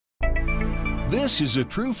This is a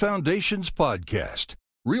True Foundations podcast.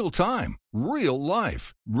 Real time, real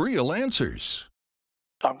life, real answers.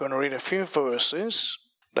 I'm going to read a few verses,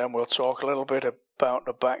 then we'll talk a little bit about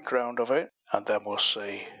the background of it, and then we'll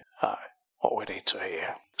see what we need to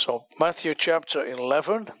hear. So, Matthew chapter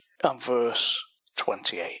 11 and verse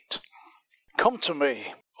 28. Come to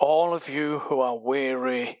me, all of you who are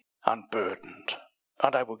weary and burdened,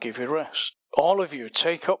 and I will give you rest. All of you,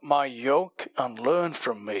 take up my yoke and learn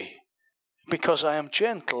from me, because I am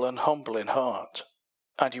gentle and humble in heart,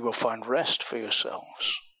 and you will find rest for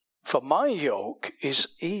yourselves. For my yoke is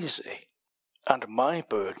easy, and my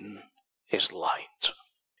burden is light.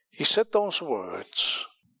 He said those words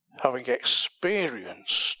having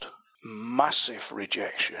experienced massive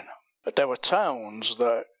rejection. But there were towns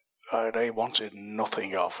that they wanted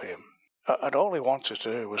nothing of him, and all he wanted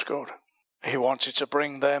to do was good. He wanted to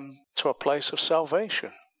bring them to a place of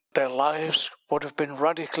salvation. Their lives would have been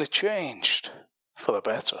radically changed for the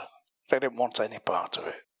better. They didn't want any part of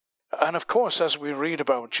it. And of course, as we read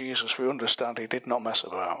about Jesus, we understand he did not mess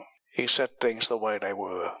about. He said things the way they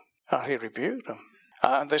were, and he rebuked them.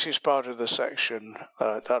 And this is part of the section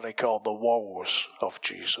that they call the woes of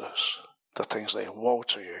Jesus. The things they, woe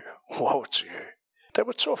to you, woe to you. They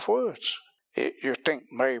were tough words. You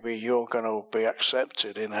think maybe you're going to be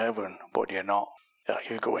accepted in heaven, but you're not.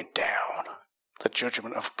 You're going down. The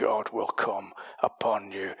judgment of God will come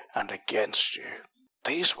upon you and against you.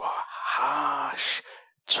 These were harsh,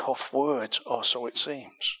 tough words, or so it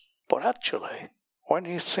seems. But actually, when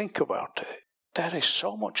you think about it, there is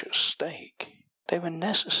so much at stake. They were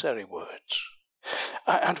necessary words.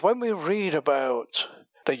 And when we read about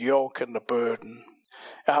the yoke and the burden,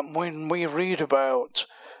 and when we read about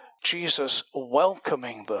Jesus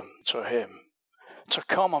welcoming them to him, to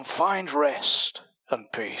come and find rest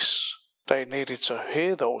and peace, they needed to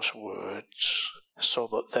hear those words so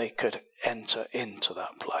that they could enter into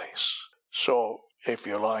that place. So, if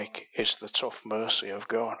you like, it's the tough mercy of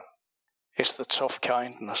God. It's the tough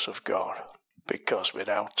kindness of God, because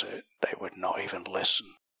without it, they would not even listen.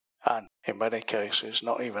 And in many cases,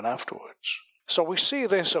 not even afterwards. So we see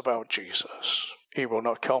this about Jesus. He will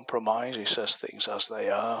not compromise. He says things as they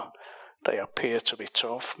are. They appear to be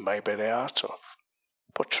tough. Maybe they are tough.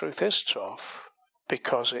 But truth is tough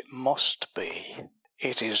because it must be.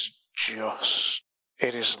 It is just.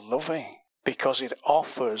 It is loving because it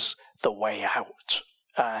offers the way out.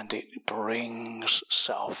 And it brings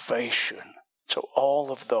salvation to all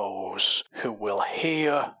of those who will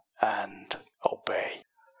hear and obey.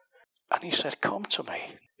 And he said, come to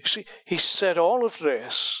me. You see, he said all of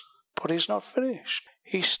this, but he's not finished.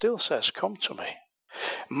 He still says, come to me.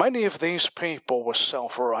 Many of these people were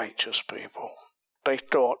self-righteous people. They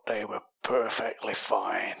thought they were perfectly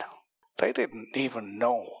fine. They didn't even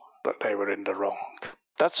know that they were in the wrong.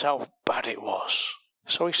 That's how bad it was.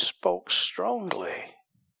 So he spoke strongly,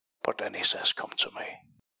 but then he says, come to me.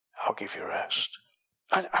 I'll give you rest.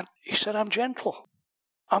 And he said, I'm gentle.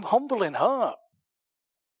 I'm humble in heart.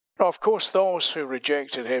 Now, of course, those who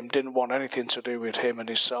rejected him didn't want anything to do with him and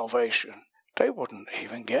his salvation. They wouldn't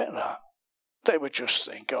even get that. They would just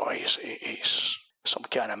think, oh, he's some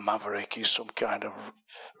kind of maverick, he's some kind of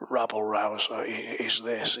rabble-rouser, he's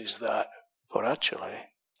this, he's that. But actually,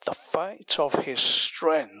 the fact of his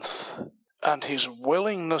strength and his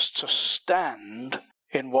willingness to stand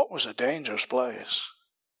in what was a dangerous place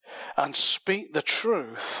and speak the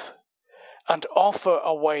truth and offer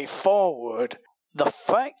a way forward, the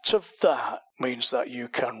fact of that means that you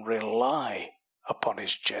can rely upon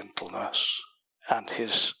his gentleness and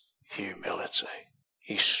his humility.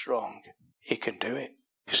 He's strong. He can do it.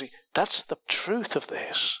 You see, that's the truth of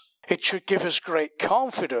this. It should give us great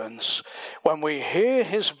confidence when we hear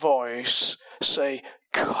his voice say,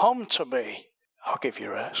 come to me, I'll give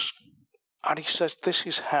you rest. And he says, this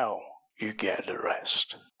is how you get the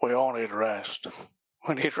rest. We all need rest.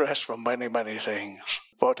 We need rest from many, many things.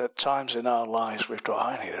 But at times in our lives, we've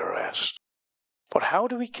thought, I need a rest. But how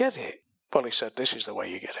do we get it? Well, he said, this is the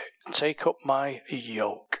way you get it. Take up my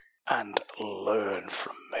yoke and learn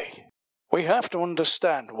from me. We have to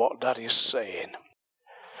understand what that is saying.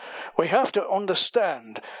 We have to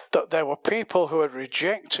understand that there were people who had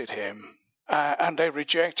rejected him, and they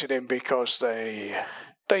rejected him because they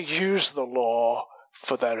used the law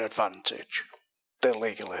for their advantage. They're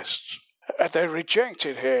legalists. They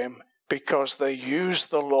rejected him because they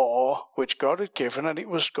used the law which God had given, and it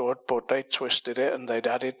was good, but they twisted it and they'd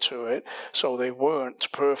added to it, so they weren't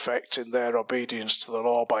perfect in their obedience to the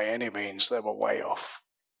law by any means. They were way off.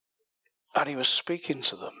 And he was speaking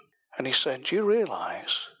to them, and he said, do you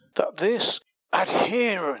realize that this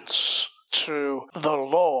adherence to the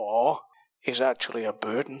law is actually a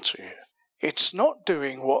burden to you? It's not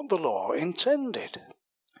doing what the law intended.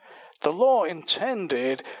 The law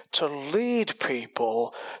intended to lead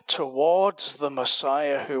people towards the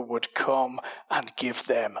Messiah who would come and give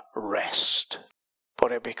them rest.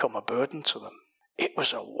 But it became a burden to them. It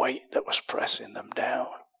was a weight that was pressing them down.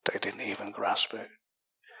 They didn't even grasp it.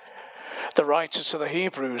 The writer to the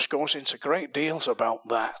Hebrews goes into great deals about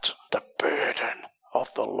that, the burden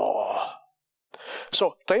of the law.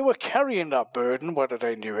 So they were carrying that burden, whether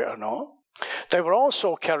they knew it or not. They were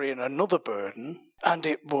also carrying another burden, and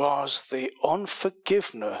it was the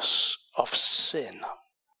unforgiveness of sin.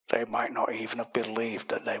 They might not even have believed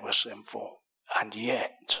that they were sinful. And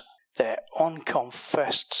yet, their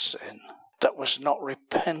unconfessed sin that was not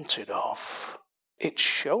repented of, it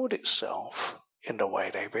showed itself in the way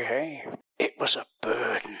they behaved. It was a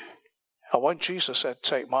burden. And when Jesus said,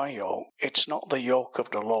 "Take my yoke," it's not the yoke of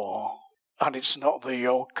the law, and it's not the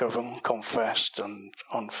yoke of unconfessed and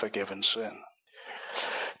unforgiven sin.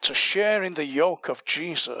 To share in the yoke of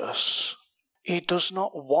Jesus, he does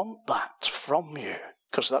not want that from you,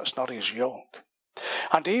 because that's not his yoke.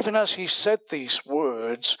 And even as he said these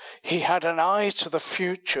words, he had an eye to the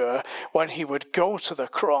future when he would go to the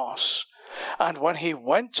cross. And when he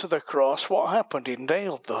went to the cross, what happened? He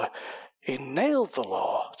nailed the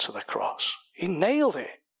law to the cross. He nailed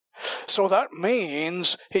it. So that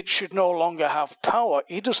means it should no longer have power.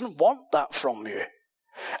 He doesn't want that from you.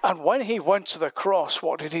 And when he went to the cross,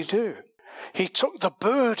 what did he do? He took the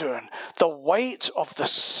burden, the weight of the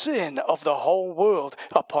sin of the whole world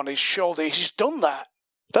upon his shoulder. He's done that.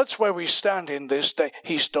 That's where we stand in this day.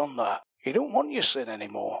 He's done that. He don't want your sin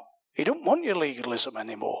anymore. He don't want your legalism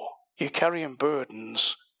anymore. You're carrying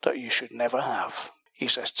burdens that you should never have. He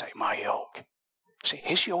says, "Take my yoke." See,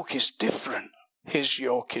 his yoke is different. His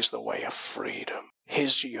yoke is the way of freedom.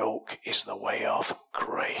 His yoke is the way of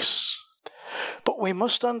grace. But we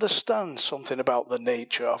must understand something about the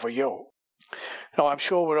nature of a yoke. Now, I'm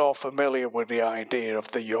sure we're all familiar with the idea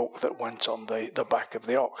of the yoke that went on the back of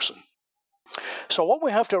the oxen. So what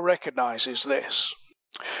we have to recognize is this,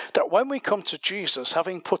 that when we come to Jesus,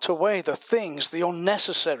 having put away the things, the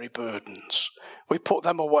unnecessary burdens, we put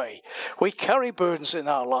them away. We carry burdens in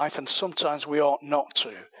our life, and sometimes we ought not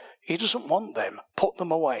to. He doesn't want them. Put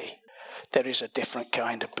them away. There is a different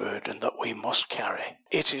kind of burden that we must carry.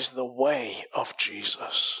 It is the way of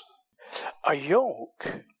Jesus. A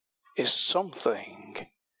yoke is something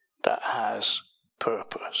that has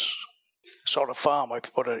purpose. So the farmer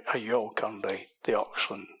put a yoke on the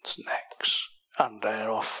oxen's necks, and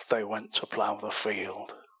thereof they went to plough the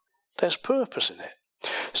field. There's purpose in it.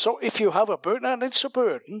 So if you have a burden, and it's a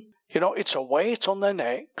burden, it's a weight on their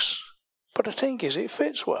necks, but the thing is, it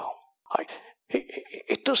fits well.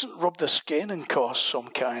 It doesn't rub the skin and cause some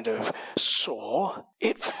kind of sore.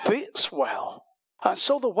 It fits well. And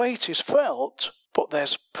so the weight is felt, but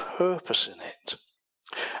there's purpose in it.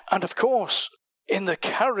 And of course, in the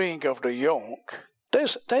carrying of the yoke,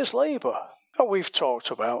 there's labour. We've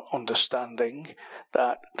talked about understanding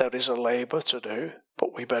that there is a labour to do,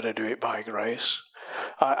 but we better do it by grace.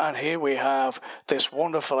 And here we have this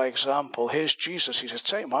wonderful example. Here's Jesus. He says,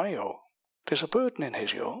 "Take my yoke." There's a burden in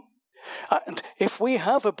his yoke. And if we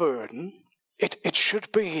have a burden, it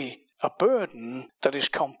should be a burden that is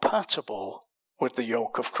compatible with the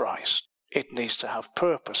yoke of Christ. It needs to have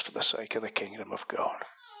purpose for the sake of the kingdom of God.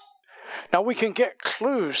 Now, we can get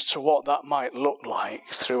clues to what that might look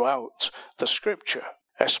like throughout the scripture,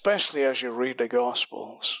 especially as you read the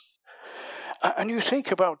Gospels. And you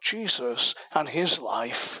think about Jesus and his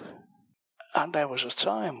life, and there was a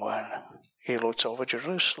time when he looked over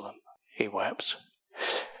Jerusalem. He wept.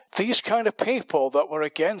 These kind of people that were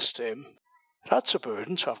against him, that's a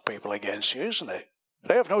burden to have people against you, isn't it?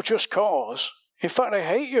 They have no just cause. In fact, they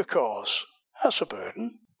hate your cause. That's a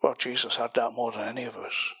burden. Well, Jesus had that more than any of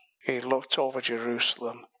us. He looked over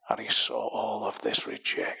Jerusalem and he saw all of this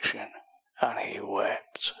rejection and he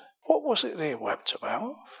wept. What was it that he wept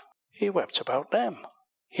about? He wept about them.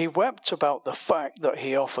 He wept about the fact that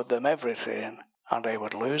he offered them everything and they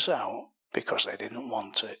would lose out because they didn't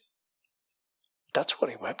want it. That's what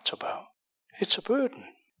he wept about. It's a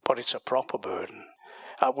burden, but it's a proper burden.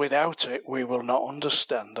 And without it, we will not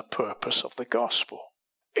understand the purpose of the gospel.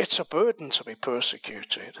 It's a burden to be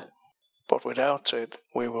persecuted, but without it,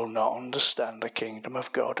 we will not understand the kingdom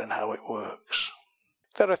of God and how it works.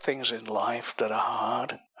 There are things in life that are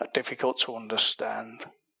hard, are difficult to understand,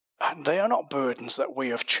 and they are not burdens that we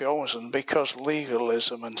have chosen because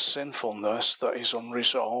legalism and sinfulness that is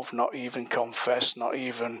unresolved, not even confessed, not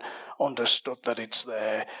even understood that it's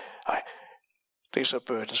there. These are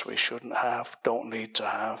burdens we shouldn't have, don't need to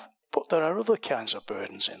have. But there are other kinds of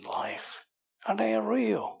burdens in life, and they are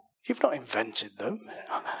real. You've not invented them.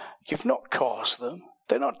 You've not caused them.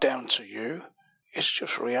 They're not down to you. It's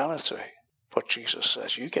just reality. But Jesus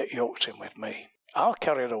says, you get yoked in with me. I'll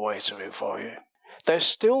carry the weight of it for you. They're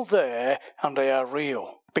still there and they are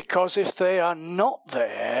real. Because if they are not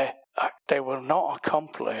there, they will not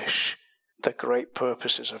accomplish the great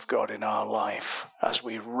purposes of God in our life as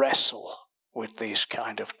we wrestle with these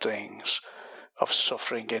kind of things of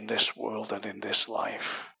suffering in this world and in this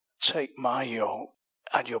life. Take my yoke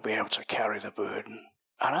and you'll be able to carry the burden.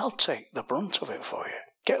 And I'll take the brunt of it for you.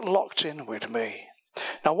 Get locked in with me.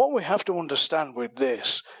 Now what we have to understand with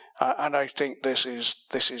this, and I think this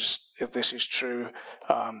is true,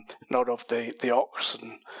 not of the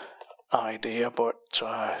oxen idea, but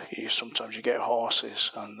sometimes you get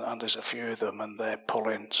horses and there's a few of them and they're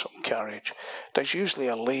pulling some carriage. There's usually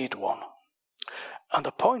a lead one. And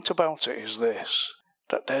the point about it is this,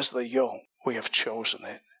 that there's the yoke, we have chosen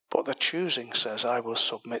it, but the choosing says, I will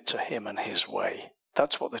submit to him and his way.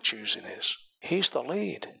 That's what the choosing is. He's the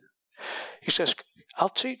lead. He says, I'll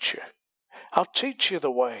teach you. I'll teach you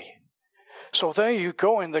the way. So there you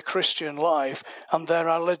go in the Christian life, and there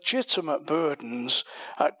are legitimate burdens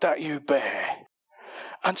that you bear.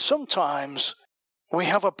 And sometimes we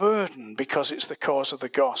have a burden because it's the cause of the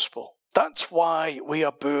gospel. That's why we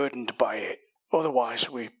are burdened by it. Otherwise,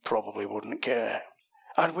 we probably wouldn't care.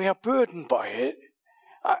 And we are burdened by it,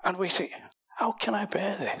 and we think, how can I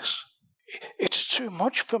bear this? It's too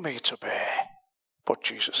much for me to bear. But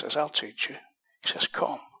Jesus says, I'll teach you. He says,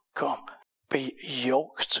 come, be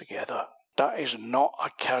yoked together. That is not a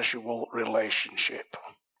casual relationship.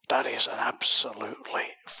 That is an absolutely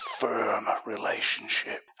firm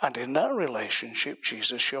relationship. And in that relationship,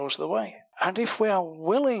 Jesus shows the way. And if we are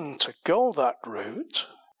willing to go that route,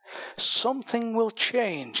 something will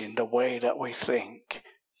change in the way that we think.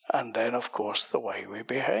 And then, of course, the way we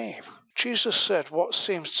behave. Jesus said what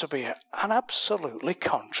seems to be an absolutely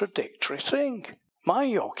contradictory thing. My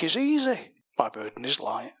yoke is easy. My burden is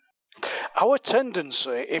light. Our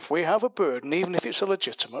tendency, if we have a burden, even if it's a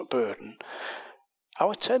legitimate burden,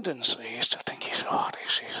 our tendency is to think, this is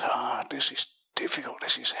hard, this is difficult,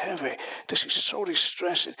 this is heavy, this is so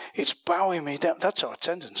distressing, it's bowing me down. That's our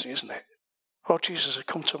tendency, isn't it? Well, Jesus said,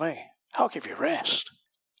 come to me. I'll give you rest.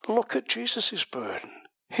 Look at Jesus' burden.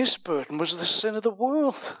 His burden was the sin of the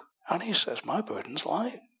world. And he says, my burden's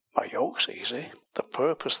light. My yoke's easy. The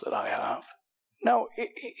purpose that I have. Now,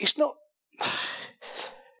 he's not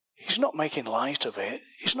making light of it.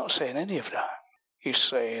 He's not saying any of that. He's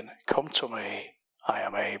saying, come to me, I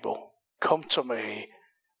am able. Come to me,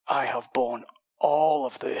 I have borne all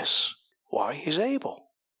of this. Why? He's able.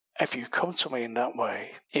 If you come to me in that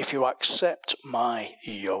way, if you accept my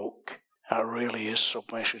yoke, that really is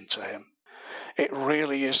submission to him. It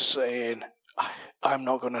really is saying, I'm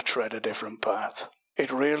not going to tread a different path.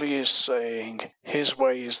 It really is saying, his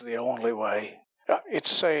way is the only way.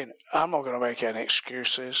 It's saying, I'm not going to make any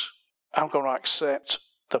excuses. I'm going to accept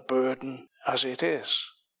the burden as it is.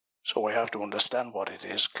 So we have to understand what it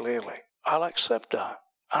is clearly. I'll accept that.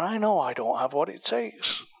 And I know I don't have what it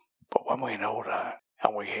takes. But when we know that,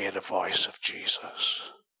 and we hear the voice of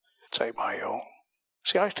Jesus, take my yoke.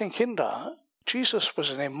 See, I think in that, Jesus was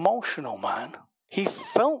an emotional man. He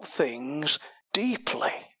felt things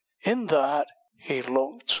deeply. In that, he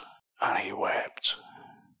looked and he wept.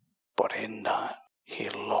 But in that, he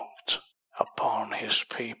looked upon his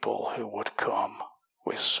people who would come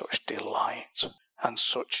with such delight and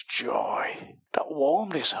such joy that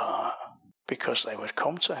warmed his heart, because they would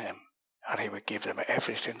come to him and he would give them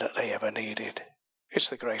everything that they ever needed. It's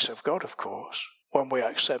the grace of God, of course. When we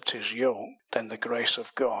accept his yoke, then the grace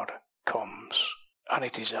of God comes. And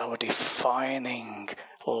it is our defining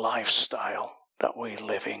lifestyle that we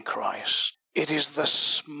live in Christ. It is the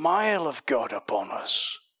smile of God upon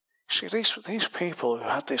us. See, these people who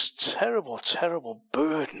had this terrible, terrible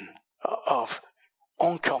burden of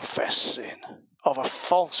unconfessed sin, of a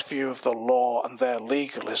false view of the law and their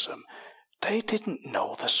legalism, they didn't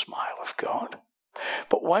know the smile of God.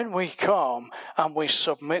 But when we come and we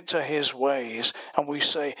submit to his ways and we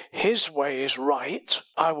say, his way is right,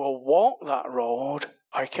 I will walk that road,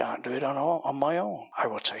 I can't do it on my own. I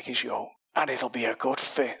will take his yoke and it'll be a good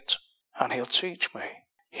fit and he'll teach me.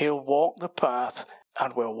 He'll walk the path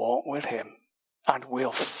and we'll walk with him and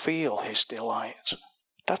we'll feel his delight.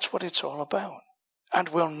 That's what it's all about. And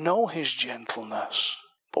we'll know his gentleness,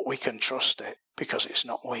 but we can trust it because it's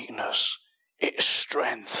not weakness. It's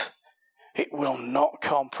strength. It will not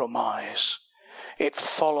compromise. It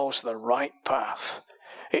follows the right path.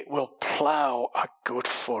 It will plough a good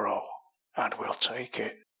furrow, and we'll take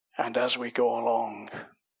it. And as we go along,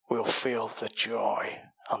 we'll feel the joy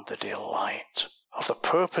and the delight of the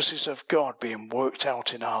purposes of God being worked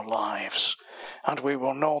out in our lives. And we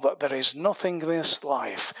will know that there is nothing in this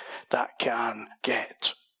life that can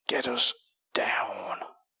get us down,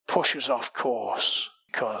 push us off course,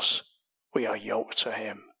 because we are yoked to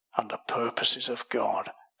him and the purposes of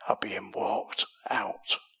God are being worked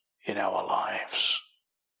out in our lives.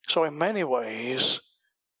 So in many ways,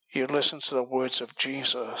 you listen to the words of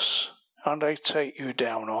Jesus and they take you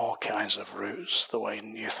down all kinds of routes the way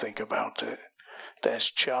you think about it.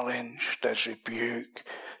 There's challenge, there's rebuke,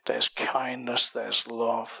 there's kindness, there's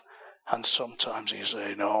love, and sometimes you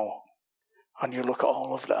say no. And you look at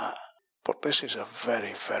all of that. But this is a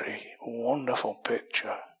very, very wonderful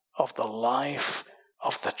picture of the life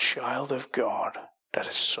of the child of God that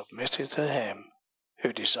is submitted to him,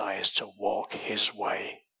 who desires to walk his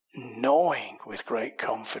way, knowing with great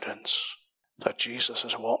confidence that Jesus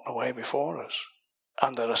has walked the way before us.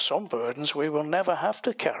 And there are some burdens we will never have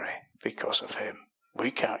to carry because of him.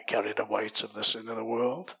 We can't carry the weight of the sin of the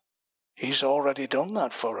world. He's already done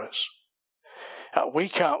that for us. We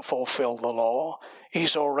can't fulfill the law.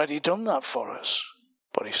 He's already done that for us.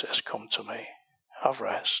 But he says, come to me, have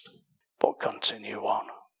rest, but continue on.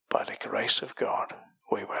 By the grace of God,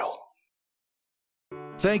 we will.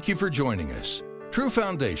 Thank you for joining us. True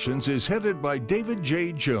Foundations is headed by David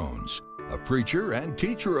J. Jones, a preacher and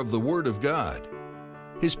teacher of the Word of God.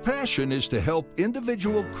 His passion is to help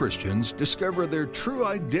individual Christians discover their true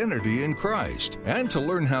identity in Christ and to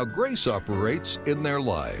learn how grace operates in their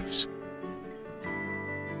lives.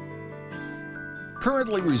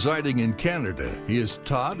 Currently residing in Canada, he is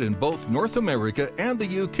taught in both North America and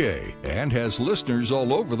the UK and has listeners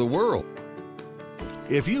all over the world.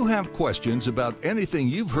 If you have questions about anything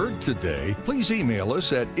you've heard today, please email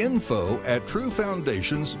us at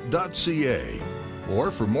info@truefoundations.ca.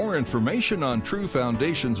 Or for more information on True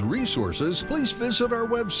Foundations resources, please visit our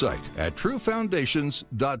website at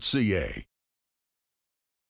truefoundations.ca.